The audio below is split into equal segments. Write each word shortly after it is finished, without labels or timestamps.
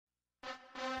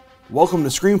Welcome to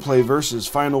Screenplay versus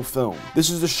Final Film. This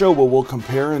is the show where we'll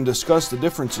compare and discuss the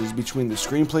differences between the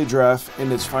screenplay draft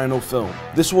and its final film.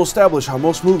 This will establish how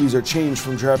most movies are changed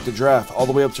from draft to draft all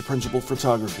the way up to principal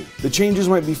photography. The changes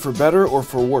might be for better or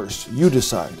for worse, you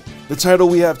decide. The title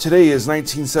we have today is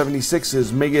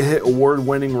 1976's mega hit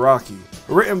award-winning Rocky,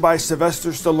 written by Sylvester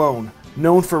Stallone,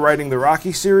 known for writing the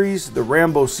Rocky series, the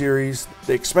Rambo series,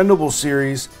 the Expendables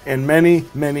series, and many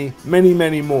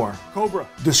more. Cobra.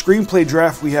 The screenplay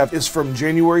draft we have is from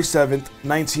January 7th,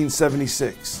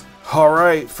 1976.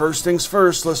 Alright, first things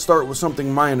first, let's start with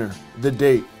something minor, the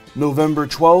date. November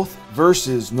 12th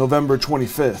versus November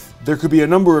 25th. There could be a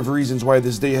number of reasons why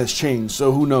this date has changed,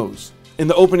 so who knows. In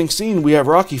the opening scene, we have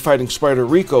Rocky fighting Spider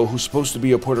Rico, who's supposed to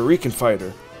be a Puerto Rican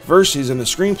fighter. Versus in the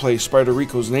screenplay, Spider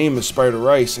Rico's name is Spider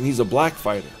Rice and he's a black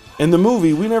fighter. In the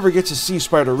movie, we never get to see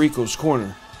Spider Rico's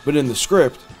corner, but in the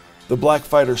script, the black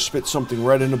fighter spits something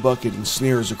red in a bucket and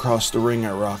sneers across the ring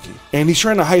at Rocky. And he's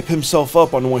trying to hype himself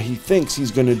up on what he thinks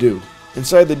he's gonna do.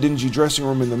 Inside the dingy dressing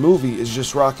room in the movie is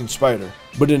just Rock and Spider,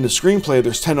 but in the screenplay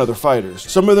there's 10 other fighters.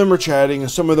 Some of them are chatting and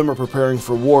some of them are preparing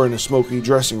for war in a smoky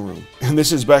dressing room. And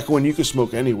this is back when you could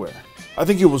smoke anywhere. I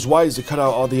think it was wise to cut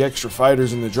out all the extra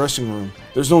fighters in the dressing room.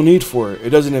 There's no need for it, it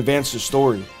doesn't advance the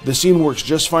story. The scene works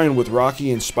just fine with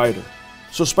Rocky and Spider.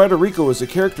 So Spider Rico is a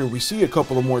character we see a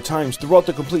couple of more times throughout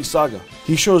the complete saga.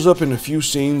 He shows up in a few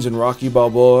scenes in Rocky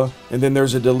Balboa, and then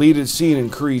there's a deleted scene in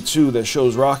Creed 2 that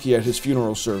shows Rocky at his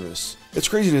funeral service. It's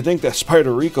crazy to think that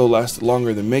Spider Rico lasted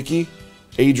longer than Mickey,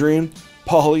 Adrian,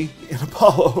 Paulie, and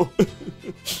Apollo.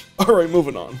 Alright,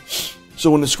 moving on.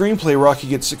 So in the screenplay, Rocky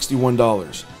gets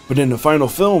 $61. But in the final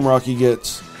film, Rocky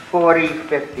gets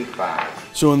 $40.55.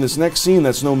 So in this next scene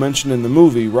that's no mention in the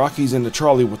movie, Rocky's in the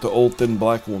trolley with the old thin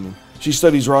black woman. She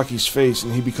studies Rocky's face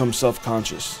and he becomes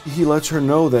self-conscious. He lets her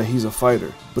know that he's a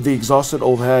fighter, but the exhausted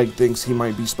old hag thinks he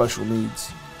might be special needs.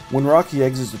 When Rocky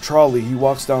exits the trolley, he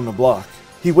walks down the block.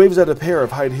 He waves at a pair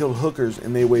of high-heeled hookers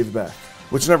and they wave back,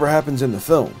 which never happens in the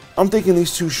film. I'm thinking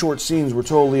these two short scenes were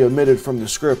totally omitted from the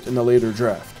script in the later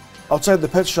draft. Outside the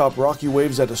pet shop, Rocky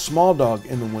waves at a small dog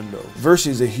in the window,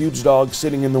 versus a huge dog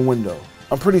sitting in the window.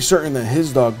 I'm pretty certain that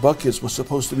his dog, Buckets, was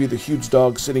supposed to be the huge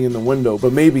dog sitting in the window,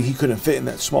 but maybe he couldn't fit in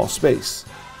that small space.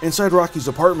 Inside Rocky's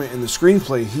apartment in the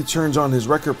screenplay, he turns on his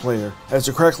record player. As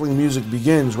the crackling music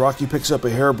begins, Rocky picks up a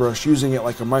hairbrush, using it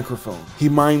like a microphone. He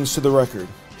mines to the record.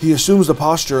 He assumes the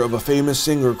posture of a famous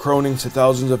singer croning to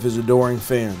thousands of his adoring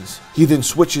fans. He then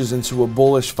switches into a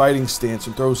bullish fighting stance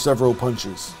and throws several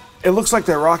punches. It looks like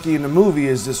that Rocky in the movie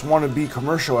is this wannabe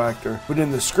commercial actor, but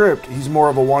in the script, he's more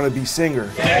of a wannabe singer.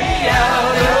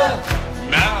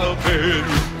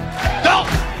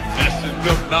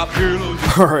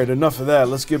 Alright, enough of that,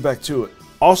 let's get back to it.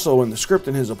 Also, in the script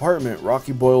in his apartment,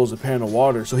 Rocky boils a pan of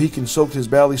water so he can soak his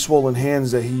badly swollen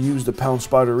hands that he used to pound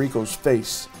Spider Rico's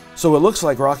face. So it looks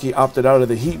like Rocky opted out of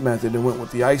the heat method and went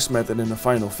with the ice method in the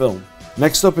final film.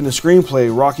 Next up in the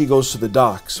screenplay, Rocky goes to the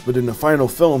docks, but in the final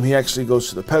film he actually goes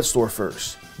to the pet store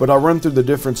first. But I'll run through the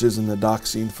differences in the dock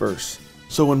scene first.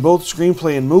 So in both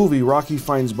screenplay and movie, Rocky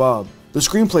finds Bob. The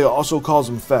screenplay also calls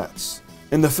him Fats.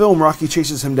 In the film, Rocky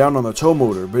chases him down on the tow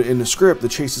motor, but in the script the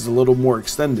chase is a little more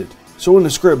extended. So in the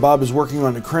script, Bob is working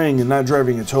on a crane and not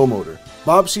driving a tow motor.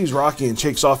 Bob sees Rocky and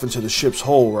takes off into the ship's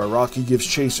hull, where Rocky gives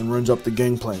chase and runs up the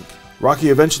gangplank. Rocky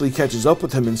eventually catches up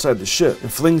with him inside the ship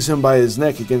and flings him by his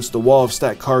neck against the wall of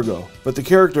stacked cargo. But the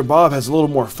character Bob has a little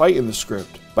more fight in the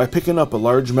script by picking up a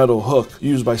large metal hook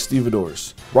used by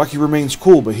stevedores. Rocky remains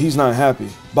cool, but he's not happy.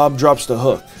 Bob drops the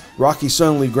hook. Rocky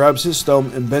suddenly grabs his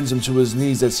thumb and bends him to his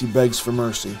knees as he begs for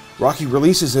mercy. Rocky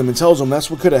releases him and tells him that's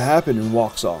what could have happened and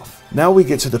walks off. Now we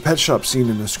get to the pet shop scene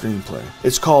in the screenplay.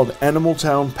 It's called Animal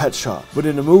Town Pet Shop, but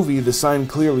in the movie the sign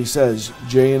clearly says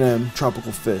J&M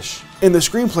Tropical Fish. In the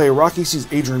screenplay, Rocky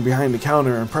sees Adrian behind the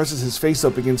counter and presses his face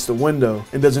up against the window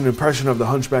and does an impression of the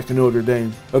Hunchback of Notre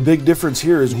Dame. A big difference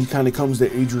here is he kind of comes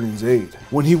to Adrian's aid.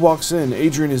 When he walks in,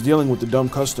 Adrian is dealing with the dumb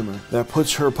customer that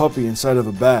puts her puppy inside of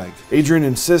a bag. Adrian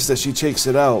insists that she takes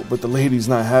it out, but the lady's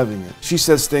not having it. She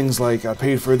says things like, "I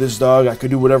paid for this dog, I could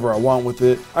do whatever I want with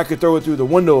it, I could throw it through the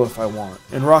window if I want,"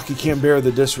 and Rocky can't bear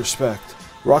the disrespect.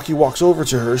 Rocky walks over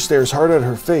to her, stares hard at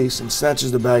her face, and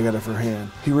snatches the bag out of her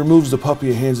hand. He removes the puppy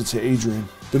and hands it to Adrian.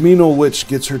 The mean old witch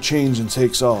gets her change and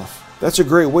takes off. That's a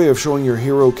great way of showing your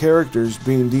hero characters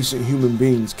being decent human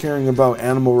beings, caring about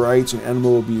animal rights and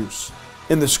animal abuse.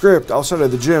 In the script, outside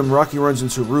of the gym, Rocky runs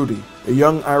into Rudy, a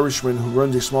young Irishman who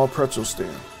runs a small pretzel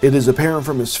stand. It is apparent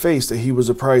from his face that he was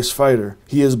a prize fighter.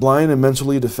 He is blind and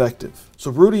mentally defective.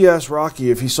 So Rudy asks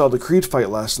Rocky if he saw the Creed fight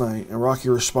last night, and Rocky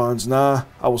responds, "Nah,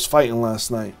 I was fighting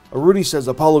last night." Rudy says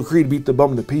Apollo Creed beat the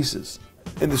bum to pieces.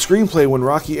 In the screenplay, when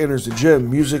Rocky enters the gym,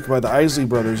 music by the Isley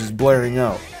Brothers is blaring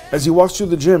out. As he walks through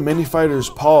the gym, many fighters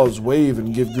pause, wave,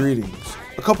 and give greetings.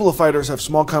 A couple of fighters have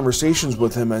small conversations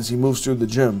with him as he moves through the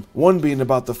gym, one being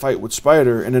about the fight with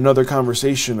Spider and another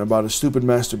conversation about a stupid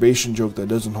masturbation joke that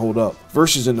doesn't hold up.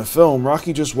 Versus in the film,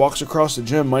 Rocky just walks across the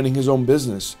gym minding his own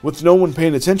business, with no one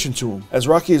paying attention to him. As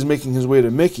Rocky is making his way to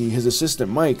Mickey, his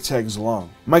assistant Mike tags along.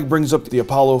 Mike brings up the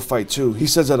Apollo fight too. He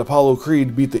says that Apollo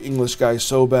Creed beat the English guy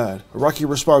so bad. Rocky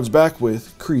responds back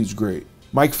with, "Creed's great."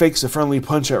 Mike fakes a friendly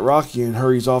punch at Rocky and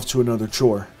hurries off to another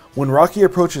chore. When Rocky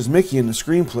approaches Mickey in the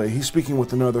screenplay, he's speaking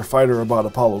with another fighter about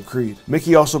Apollo Creed.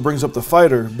 Mickey also brings up the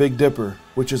fighter, Big Dipper,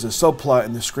 which is a subplot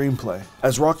in the screenplay.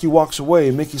 As Rocky walks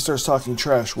away, Mickey starts talking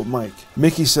trash with Mike.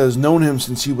 Mickey says, known him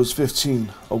since he was 15,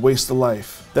 a waste of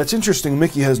life. That's interesting,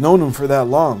 Mickey has known him for that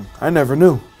long. I never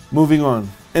knew. Moving on.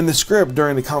 In the script,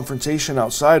 during the confrontation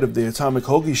outside of the Atomic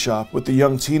Hoagie shop with the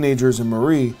young teenagers and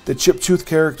Marie, the chip-toothed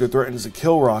character threatens to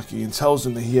kill Rocky and tells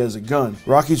him that he has a gun.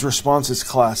 Rocky's response is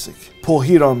classic. "Pull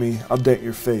heat on me, I'll dent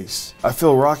your face." I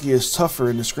feel Rocky is tougher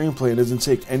in the screenplay and doesn't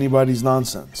take anybody's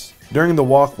nonsense. During the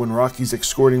walk when Rocky's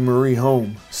escorting Marie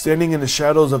home, standing in the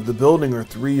shadows of the building are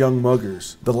three young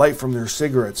muggers. The light from their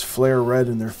cigarettes flare red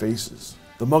in their faces.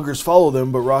 The muggers follow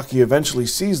them, but Rocky eventually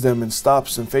sees them and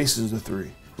stops and faces the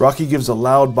three. Rocky gives a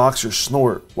loud boxer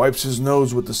snort, wipes his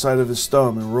nose with the side of his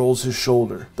thumb, and rolls his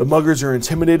shoulder. The muggers are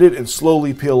intimidated and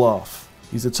slowly peel off.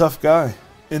 He's a tough guy.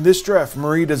 In this draft,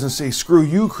 Marie doesn't say "screw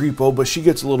you, creepo," but she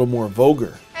gets a little more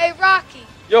vulgar. Hey, Rocky.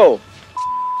 Yo.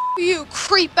 You,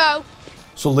 creepo.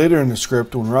 So later in the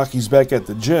script, when Rocky's back at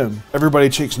the gym, everybody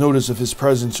takes notice of his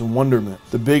presence and wonderment.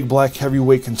 The big black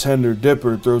heavyweight contender,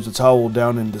 Dipper, throws the towel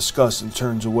down in disgust and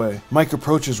turns away. Mike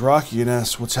approaches Rocky and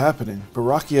asks what's happening, but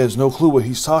Rocky has no clue what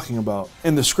he's talking about.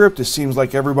 In the script, it seems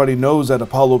like everybody knows that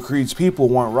Apollo Creed's people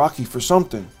want Rocky for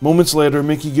something. Moments later,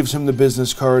 Mickey gives him the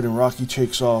business card and Rocky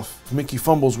takes off. Mickey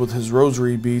fumbles with his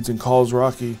rosary beads and calls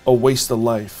Rocky a waste of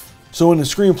life. So in the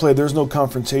screenplay, there's no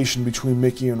confrontation between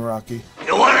Mickey and Rocky.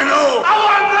 You want to know?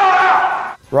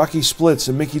 Rocky splits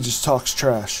and Mickey just talks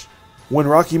trash. When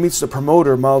Rocky meets the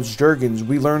promoter, Miles Juergens,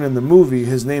 we learn in the movie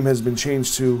his name has been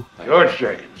changed to George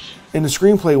Juergens. In the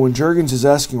screenplay, when Juergens is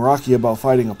asking Rocky about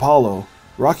fighting Apollo,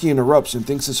 Rocky interrupts and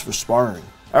thinks it's for sparring.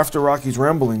 After Rocky's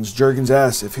ramblings, Juergens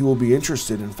asks if he will be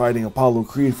interested in fighting Apollo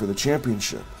Creed for the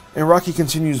championship. And Rocky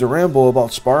continues to ramble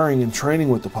about sparring and training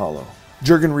with Apollo.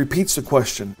 Juergens repeats the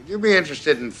question. Would you be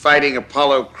interested in fighting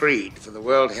Apollo Creed for the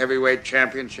World Heavyweight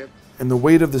Championship? And the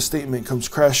weight of the statement comes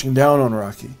crashing down on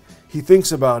Rocky. He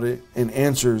thinks about it and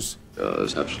answers,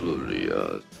 Yes, absolutely,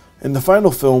 yes. In the final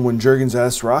film, when Juergens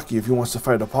asks Rocky if he wants to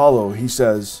fight Apollo, he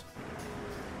says,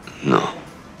 No.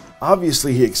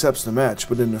 Obviously he accepts the match,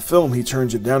 but in the film he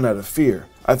turns it down out of fear.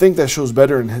 I think that shows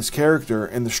better in his character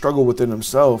and the struggle within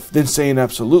himself than saying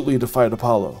absolutely to fight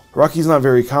Apollo. Rocky's not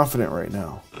very confident right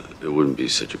now. It wouldn't be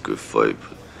such a good fight,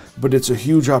 But it's a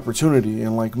huge opportunity,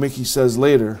 and like Mickey says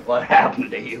later, What happened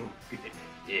to you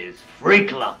is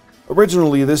freak luck.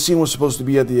 Originally, this scene was supposed to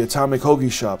be at the Atomic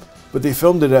Hoagie shop, but they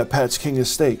filmed it at Pat's King of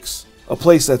Steaks, a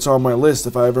place that's on my list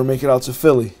if I ever make it out to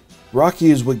Philly. Rocky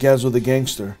is with Gazzo the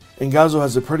Gangster, and Gazzo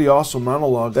has a pretty awesome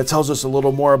monologue that tells us a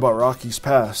little more about Rocky's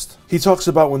past. He talks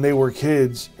about when they were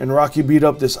kids, and Rocky beat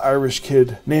up this Irish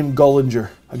kid named Gullinger.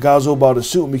 Gazzo bought a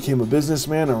suit and became a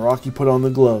businessman, and Rocky put on the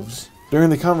gloves. During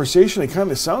the conversation, it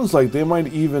kind of sounds like they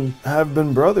might even have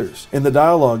been brothers. In the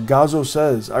dialogue, Gazzo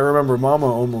says, "I remember Mama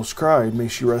almost cried, may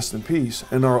she rest in peace,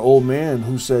 and our old man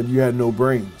who said you had no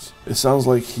brains." It sounds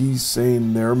like he's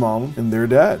saying their mom and their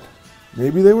dad.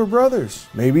 Maybe they were brothers.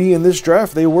 Maybe in this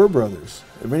draft they were brothers.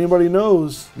 If anybody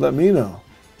knows, let me know.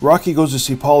 Rocky goes to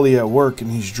see Paulie at work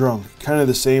and he's drunk, kind of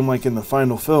the same like in the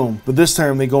final film, but this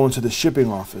time they go into the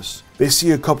shipping office. They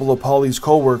see a couple of Paulie's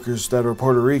co-workers that are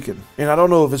Puerto Rican. And I don't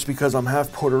know if it's because I'm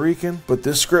half Puerto Rican, but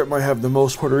this script might have the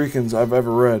most Puerto Ricans I've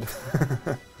ever read.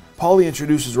 Paulie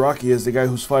introduces Rocky as the guy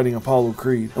who's fighting Apollo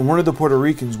Creed, and one of the Puerto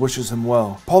Ricans wishes him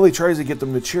well. Paulie tries to get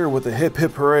them to cheer with a hip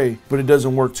hip hooray, but it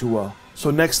doesn't work too well. So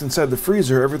next inside the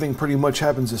freezer, everything pretty much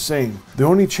happens the same. The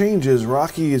only change is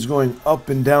Rocky is going up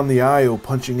and down the aisle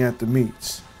punching at the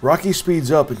meats. Rocky speeds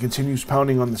up and continues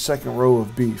pounding on the second row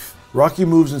of beef. Rocky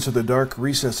moves into the dark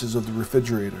recesses of the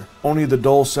refrigerator. Only the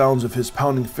dull sounds of his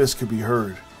pounding fist could be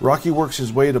heard. Rocky works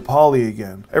his way to Paulie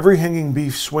again. Every hanging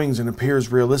beef swings and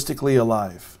appears realistically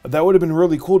alive. That would have been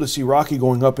really cool to see Rocky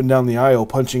going up and down the aisle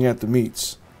punching at the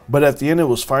meats. But at the end it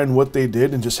was fine what they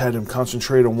did and just had him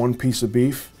concentrate on one piece of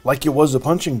beef, like it was a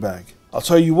punching bag. I'll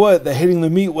tell you what, the hitting the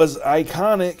meat was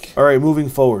iconic. Alright, moving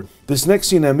forward. This next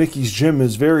scene at Mickey's gym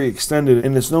is very extended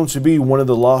and it's known to be one of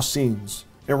the lost scenes.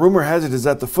 And rumor has it is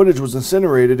that the footage was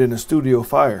incinerated in a studio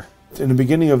fire. In the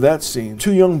beginning of that scene,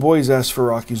 two young boys ask for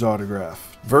Rocky's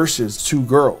autograph versus two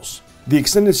girls. The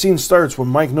extended scene starts when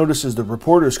Mike notices the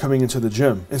reporters coming into the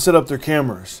gym and set up their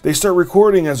cameras. They start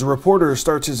recording as the reporter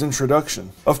starts his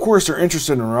introduction. Of course, they're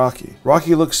interested in Rocky.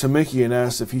 Rocky looks to Mickey and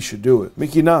asks if he should do it.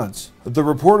 Mickey nods. The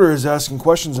reporter is asking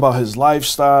questions about his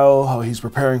lifestyle, how he's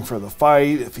preparing for the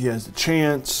fight, if he has the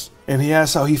chance, and he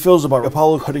asks how he feels about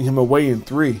Apollo cutting him away in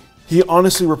 3. He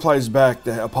honestly replies back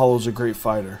that Apollo's a great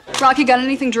fighter. Rocky, got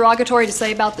anything derogatory to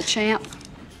say about the champ?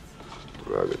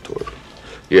 Derogatory.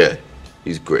 Yeah,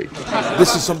 he's great.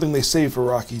 This is something they save for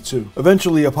Rocky too.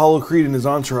 Eventually, Apollo Creed and his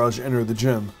entourage enter the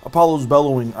gym. Apollo's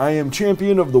bellowing, "I am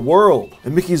champion of the world!"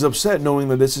 And Mickey's upset knowing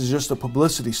that this is just a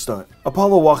publicity stunt.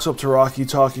 Apollo walks up to Rocky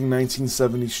talking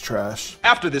 1970s trash.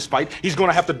 After this fight, he's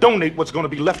gonna have to donate what's gonna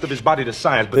be left of his body to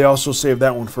science. They also saved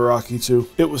that one for Rocky too.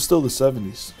 It was still the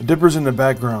 70s. Dipper's in the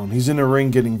background. He's in a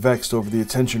ring getting vexed over the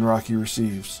attention Rocky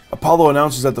receives. Apollo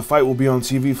announces that the fight will be on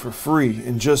TV for free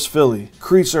in just Philly.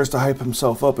 Creed starts to hype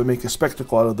himself up and make a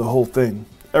spectacle out of the whole thing.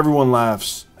 Everyone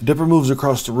laughs. Dipper moves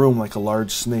across the room like a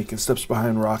large snake and steps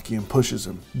behind Rocky and pushes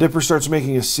him. Dipper starts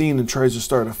making a scene and tries to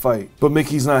start a fight, but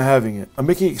Mickey's not having it.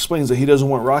 Mickey explains that he doesn't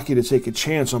want Rocky to take a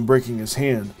chance on breaking his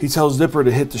hand. He tells Dipper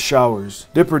to hit the showers.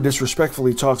 Dipper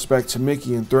disrespectfully talks back to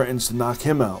Mickey and threatens to knock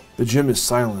him out. The gym is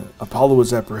silent. Apollo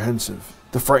is apprehensive.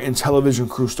 The frightened television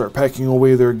crew start packing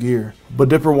away their gear, but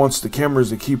Dipper wants the cameras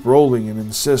to keep rolling and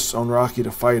insists on Rocky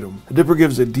to fight him. Dipper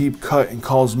gives a deep cut and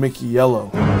calls Mickey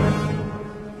yellow.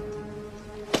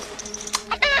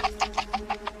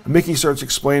 Mickey starts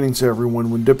explaining to everyone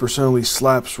when Dipper suddenly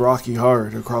slaps Rocky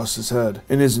hard across his head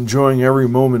and is enjoying every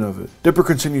moment of it. Dipper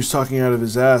continues talking out of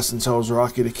his ass and tells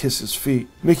Rocky to kiss his feet.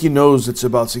 Mickey knows it's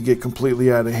about to get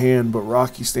completely out of hand, but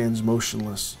Rocky stands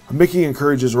motionless. Mickey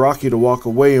encourages Rocky to walk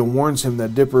away and warns him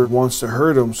that Dipper wants to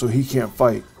hurt him so he can't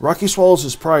fight. Rocky swallows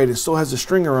his pride and still has a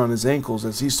string around his ankles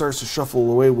as he starts to shuffle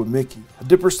away with Mickey.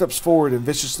 Dipper steps forward and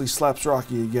viciously slaps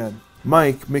Rocky again.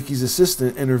 Mike, Mickey's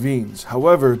assistant, intervenes.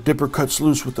 However, Dipper cuts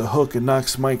loose with a hook and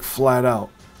knocks Mike flat out.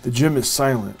 The gym is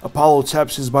silent. Apollo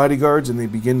taps his bodyguards and they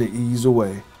begin to ease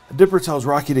away. Dipper tells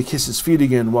Rocky to kiss his feet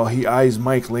again while he eyes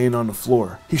Mike laying on the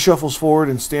floor. He shuffles forward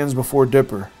and stands before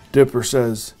Dipper. Dipper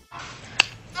says,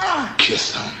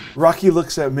 Kiss him. Rocky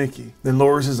looks at Mickey, then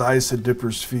lowers his eyes to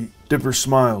Dipper's feet. Dipper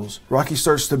smiles. Rocky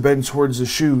starts to bend towards the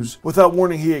shoes. Without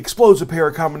warning, he explodes a pair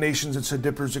of combinations into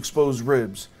Dipper's exposed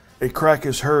ribs. A crack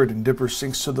is heard and Dipper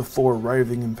sinks to the floor,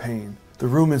 writhing in pain. The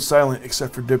room is silent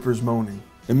except for Dipper's moaning.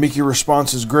 And Mickey's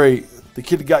response is great. The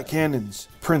kid got cannons.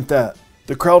 Print that.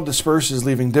 The crowd disperses,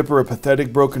 leaving Dipper a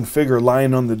pathetic broken figure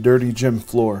lying on the dirty gym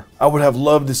floor. I would have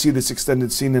loved to see this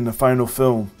extended scene in the final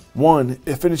film. 1,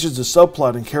 it finishes the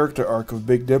subplot and character arc of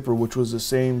Big Dipper, which was the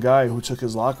same guy who took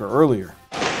his locker earlier.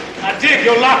 I dig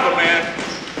your locker, man.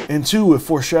 And 2, it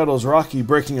foreshadows Rocky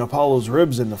breaking Apollo's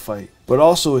ribs in the fight. But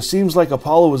also, it seems like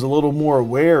Apollo is a little more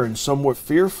aware and somewhat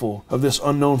fearful of this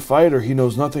unknown fighter he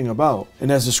knows nothing about.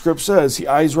 And as the script says, he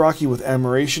eyes Rocky with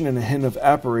admiration and a hint of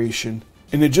approbation.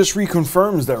 And it just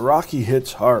reconfirms that Rocky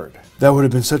hits hard. That would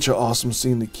have been such an awesome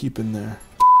scene to keep in there.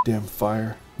 Damn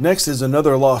fire. Next is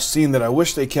another lost scene that I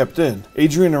wish they kept in.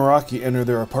 Adrian and Rocky enter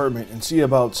their apartment and see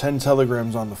about 10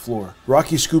 telegrams on the floor.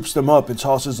 Rocky scoops them up and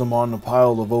tosses them on a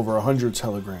pile of over 100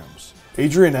 telegrams.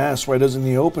 Adrian asks why doesn't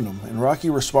he open them, and Rocky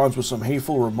responds with some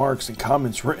hateful remarks and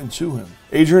comments written to him.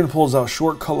 Adrian pulls out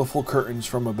short, colorful curtains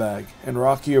from a bag, and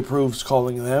Rocky approves,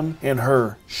 calling them and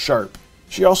her sharp.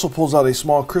 She also pulls out a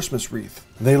small Christmas wreath.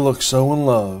 They look so in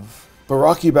love. But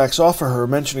Rocky backs off of her,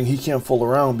 mentioning he can't fool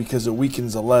around because it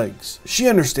weakens the legs. She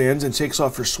understands and takes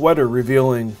off her sweater,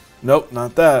 revealing, nope,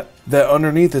 not that. That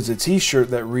underneath is a t-shirt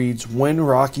that reads, "Win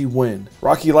Rocky Win."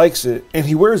 Rocky likes it, and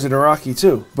he wears it in Rocky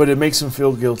too, but it makes him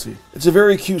feel guilty. It's a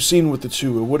very cute scene with the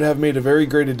two. It would have made a very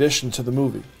great addition to the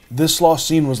movie. This lost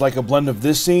scene was like a blend of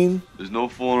this scene. There's no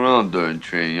fooling around during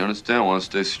training, you understand? I want to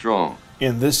stay strong.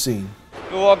 And this scene.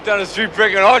 You walk down the street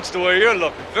breaking hearts the way you're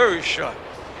looking. Very sharp.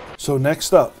 So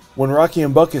next up, when Rocky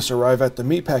and Buckus arrive at the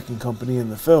meatpacking company in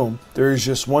the film, there is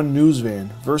just one news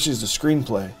van versus the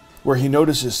screenplay, where he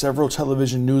notices several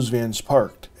television news vans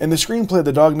parked. In the screenplay,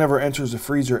 the dog never enters the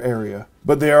freezer area,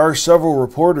 but there are several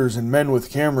reporters and men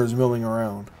with cameras milling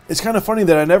around. It's kind of funny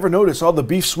that I never noticed all the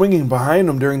beef swinging behind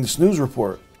him during this news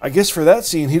report. I guess for that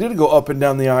scene, he did go up and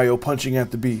down the aisle punching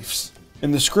at the beefs.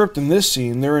 In the script in this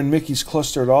scene, they're in Mickey's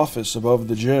clustered office above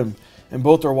the gym, and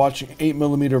both are watching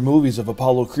 8mm movies of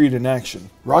Apollo Creed in action.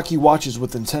 Rocky watches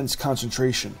with intense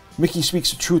concentration. Mickey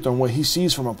speaks the truth on what he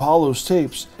sees from Apollo's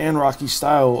tapes and Rocky's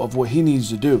style of what he needs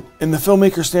to do. In the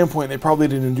filmmaker standpoint, they probably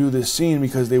didn't do this scene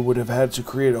because they would have had to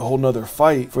create a whole nother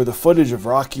fight for the footage of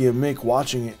Rocky and Mick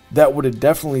watching it. That would have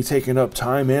definitely taken up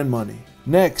time and money.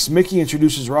 Next, Mickey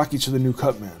introduces Rocky to the new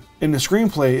cutman. In the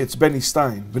screenplay, it's Benny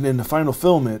Stein, but in the final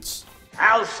film, it's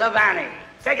Al Savani.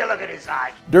 Take a look at his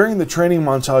eyes. During the training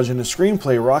montage in the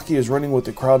screenplay, Rocky is running with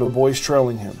a crowd of boys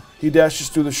trailing him. He dashes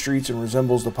through the streets and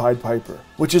resembles the Pied Piper,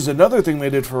 which is another thing they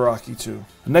did for Rocky too.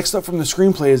 Next up from the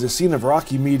screenplay is a scene of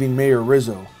Rocky meeting Mayor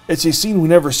Rizzo. It's a scene we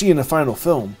never see in the final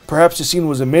film. Perhaps the scene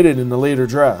was omitted in the later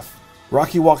draft.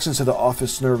 Rocky walks into the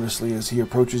office nervously as he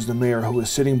approaches the mayor, who is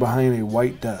sitting behind a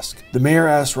white desk. The mayor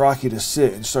asks Rocky to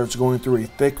sit and starts going through a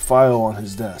thick file on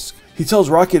his desk. He tells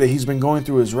Rocky that he's been going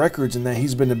through his records and that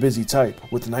he's been a busy type,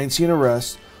 with 19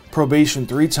 arrests, probation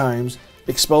 3 times,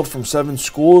 expelled from 7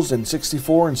 schools in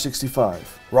 64 and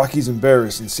 65. Rocky's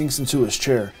embarrassed and sinks into his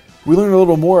chair. We learn a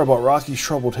little more about Rocky's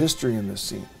troubled history in this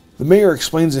scene. The mayor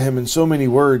explains to him in so many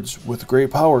words, with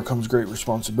great power comes great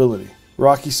responsibility.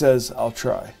 Rocky says, "I'll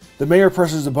try." The mayor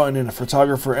presses a button and a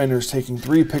photographer enters, taking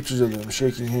 3 pictures of them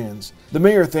shaking hands. The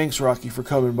mayor thanks Rocky for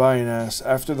coming by and asks,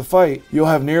 "After the fight, you'll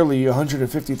have nearly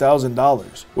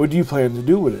 $150,000. What do you plan to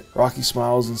do with it?" Rocky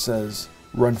smiles and says,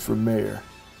 "Run for mayor."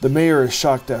 The mayor is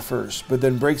shocked at first, but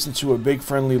then breaks into a big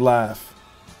friendly laugh.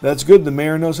 That's good, the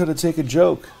mayor knows how to take a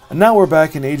joke. And now we're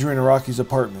back in Adrian and Rocky's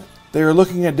apartment. They are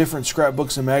looking at different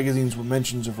scrapbooks and magazines with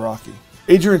mentions of Rocky.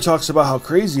 Adrian talks about how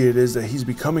crazy it is that he's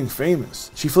becoming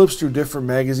famous. She flips through different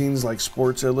magazines like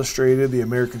Sports Illustrated, The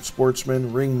American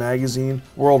Sportsman, Ring Magazine,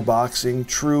 World Boxing,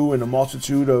 True, and a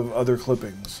multitude of other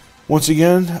clippings. Once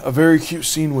again, a very cute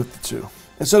scene with the two.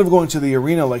 Instead of going to the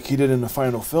arena like he did in the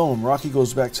final film, Rocky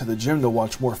goes back to the gym to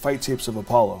watch more fight tapes of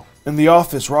Apollo. In the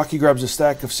office, Rocky grabs a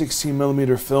stack of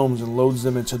 16mm films and loads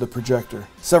them into the projector.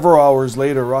 Several hours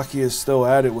later, Rocky is still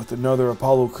at it with another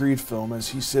Apollo Creed film as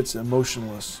he sits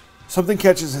emotionless. Something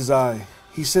catches his eye.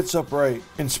 He sits upright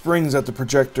and springs at the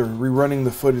projector, rerunning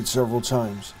the footage several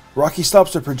times. Rocky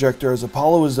stops the projector as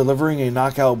Apollo is delivering a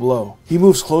knockout blow. He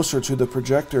moves closer to the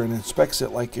projector and inspects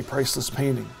it like a priceless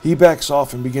painting. He backs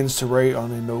off and begins to write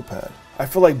on a notepad. I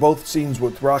feel like both scenes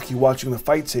with Rocky watching the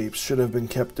fight tapes should have been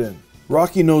kept in.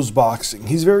 Rocky knows boxing.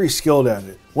 He's very skilled at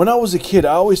it. When I was a kid,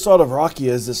 I always thought of Rocky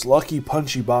as this lucky,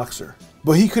 punchy boxer.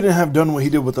 But he couldn't have done what he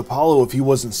did with Apollo if he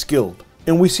wasn't skilled.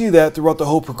 And we see that throughout the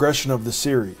whole progression of the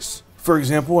series. For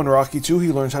example, in Rocky 2,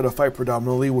 he learns how to fight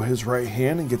predominantly with his right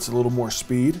hand and gets a little more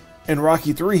speed. In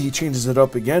Rocky 3, he changes it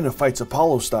up again and fights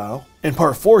Apollo style. In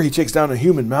Part 4, he takes down a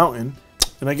human mountain.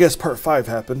 And I guess Part 5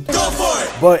 happened. Go for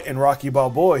it! But in Rocky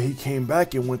Balboa, he came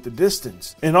back and went the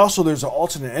distance. And also there's an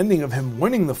alternate ending of him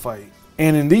winning the fight.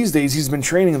 And in these days, he's been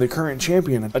training the current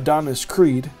champion, Adonis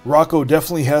Creed. Rocco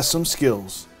definitely has some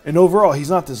skills. And overall,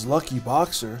 he's not this lucky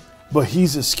boxer, but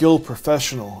he's a skilled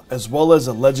professional, as well as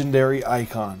a legendary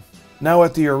icon. Now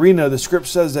at the arena, the script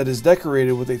says that it's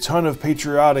decorated with a ton of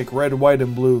patriotic red, white,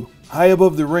 and blue. High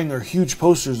above the ring are huge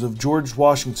posters of George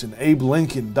Washington, Abe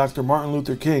Lincoln, Dr. Martin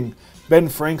Luther King, Ben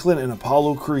Franklin, and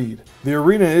Apollo Creed. The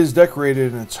arena is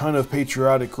decorated in a ton of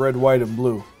patriotic red, white, and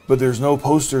blue, but there's no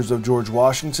posters of George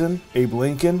Washington, Abe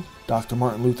Lincoln, Dr.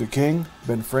 Martin Luther King,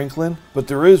 Ben Franklin, but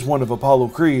there is one of Apollo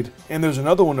Creed, and there's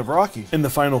another one of Rocky in the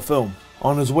final film.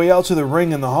 On his way out to the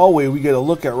ring in the hallway, we get a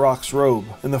look at Rock's robe.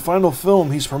 In the final film,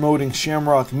 he's promoting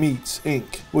Shamrock Meats,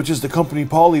 Inc., which is the company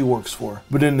Paulie works for.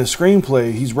 But in the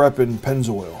screenplay, he's repping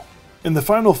Pennzoil. In the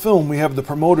final film, we have the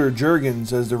promoter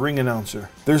Juergens as the ring announcer.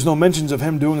 There's no mentions of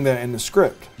him doing that in the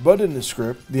script. But in the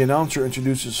script, the announcer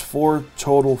introduces 4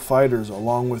 total fighters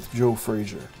along with Joe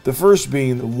Frazier. The first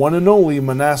being the one and only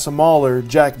Manasseh Mauler,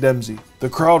 Jack Dempsey. The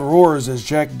crowd roars as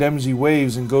Jack Dempsey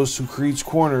waves and goes to Creed's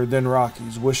corner, then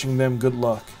Rocky's, wishing them good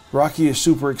luck. Rocky is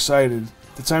super excited.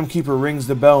 The timekeeper rings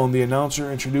the bell and the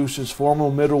announcer introduces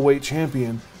former middleweight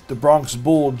champion, the Bronx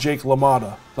Bull, Jake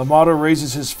LaMotta. LaMotta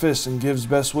raises his fist and gives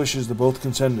best wishes to both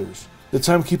contenders. The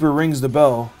timekeeper rings the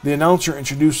bell. The announcer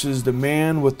introduces the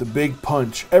man with the big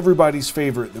punch, everybody's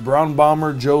favorite, the brown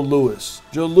bomber Joe Louis.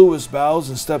 Joe Louis bows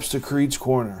and steps to Creed's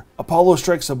corner. Apollo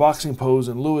strikes a boxing pose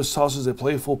and Louis tosses a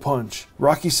playful punch.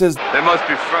 Rocky says They must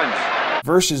be friends.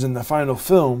 Versus in the final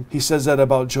film, he says that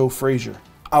about Joe Frazier.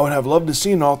 I would have loved to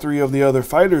seen all 3 of the other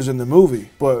fighters in the movie,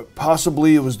 but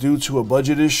possibly it was due to a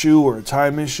budget issue or a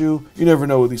time issue. You never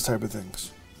know with these type of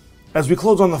things. As we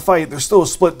close on the fight, there's still a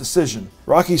split decision.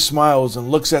 Rocky smiles and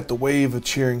looks at the wave of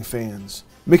cheering fans.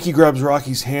 Mickey grabs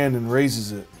Rocky's hand and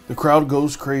raises it. The crowd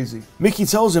goes crazy. Mickey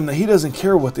tells him that he doesn't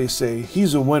care what they say,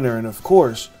 he's a winner, and of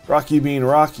course, Rocky being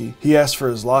Rocky, he asks for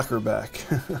his locker back.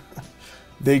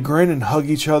 They grin and hug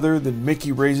each other, then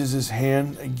Mickey raises his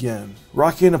hand again.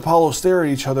 Rocky and Apollo stare at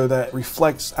each other that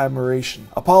reflects admiration.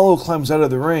 Apollo climbs out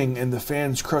of the ring and the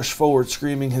fans crush forward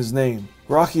screaming his name.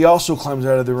 Rocky also climbs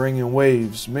out of the ring and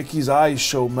waves. Mickey's eyes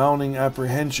show mounting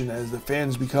apprehension as the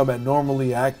fans become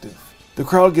abnormally active. The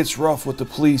crowd gets rough with the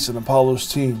police and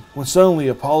Apollo's team, when suddenly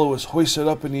Apollo is hoisted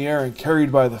up in the air and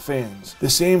carried by the fans. The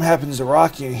same happens to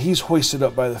Rocky and he's hoisted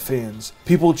up by the fans.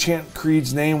 People chant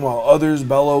Creed's name while others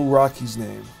bellow Rocky's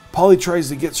name. Paulie tries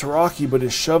to get to Rocky but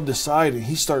is shoved aside and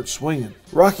he starts swinging.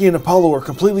 Rocky and Apollo are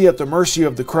completely at the mercy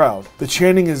of the crowd. The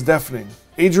chanting is deafening.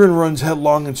 Adrian runs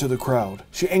headlong into the crowd.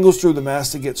 She angles through the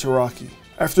mass to get to Rocky.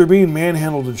 After being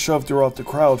manhandled and shoved throughout the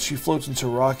crowd, she floats into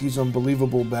Rocky's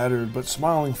unbelievable battered but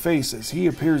smiling face as he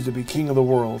appears to be king of the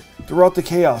world. Throughout the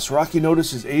chaos, Rocky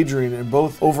notices Adrian and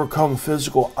both overcome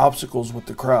physical obstacles with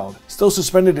the crowd. Still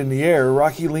suspended in the air,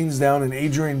 Rocky leans down and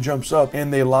Adrian jumps up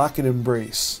and they lock and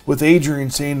embrace, with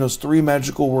Adrian saying those 3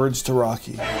 magical words to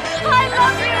Rocky. I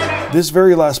love you! This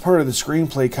very last part of the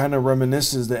screenplay kind of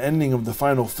reminisces the ending of the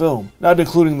final film, not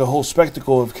including the whole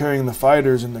spectacle of carrying the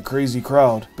fighters and the crazy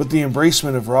crowd, but the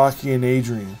embracement of Rocky and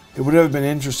Adrian. It would have been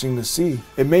interesting to see.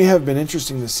 It may have been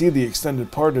interesting to see the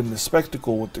extended part in the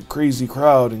spectacle with the crazy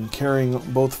crowd and carrying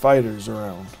both fighters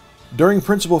around. During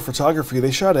principal photography,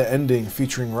 they shot an ending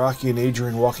featuring Rocky and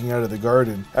Adrian walking out of the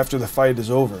garden after the fight is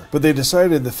over, but they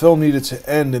decided the film needed to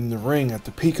end in the ring at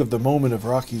the peak of the moment of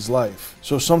Rocky's life.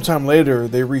 So sometime later,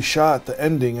 they reshot the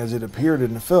ending as it appeared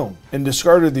in the film, and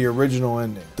discarded the original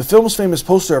ending. The film's famous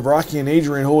poster of Rocky and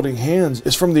Adrian holding hands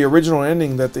is from the original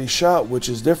ending that they shot, which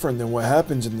is different than what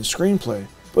happens in the screenplay,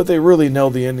 but they really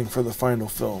nailed the ending for the final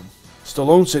film.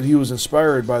 Stallone said he was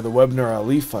inspired by the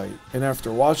Webner-Ali fight, and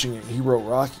after watching it, he wrote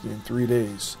Rocky in 3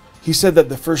 days. He said that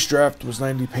the first draft was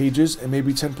 90 pages and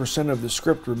maybe 10% of the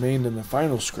script remained in the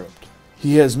final script.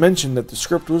 He has mentioned that the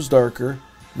script was darker,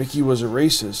 Mickey was a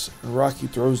racist, and Rocky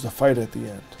throws the fight at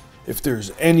the end. If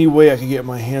there's any way I can get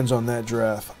my hands on that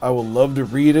draft, I would love to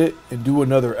read it and do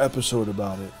another episode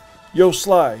about it. Yo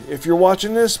Sly, if you're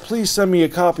watching this, please send me a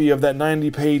copy of that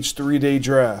 90-page 3-day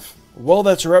draft. Well,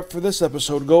 that's a wrap for this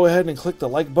episode. Go ahead and click the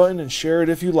like button and share it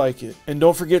if you like it. And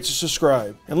don't forget to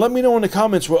subscribe. And let me know in the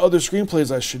comments what other screenplays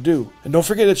I should do. And don't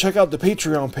forget to check out the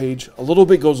Patreon page. A little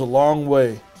bit goes a long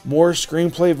way. More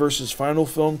Screenplay versus Final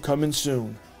Film coming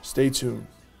soon. Stay tuned.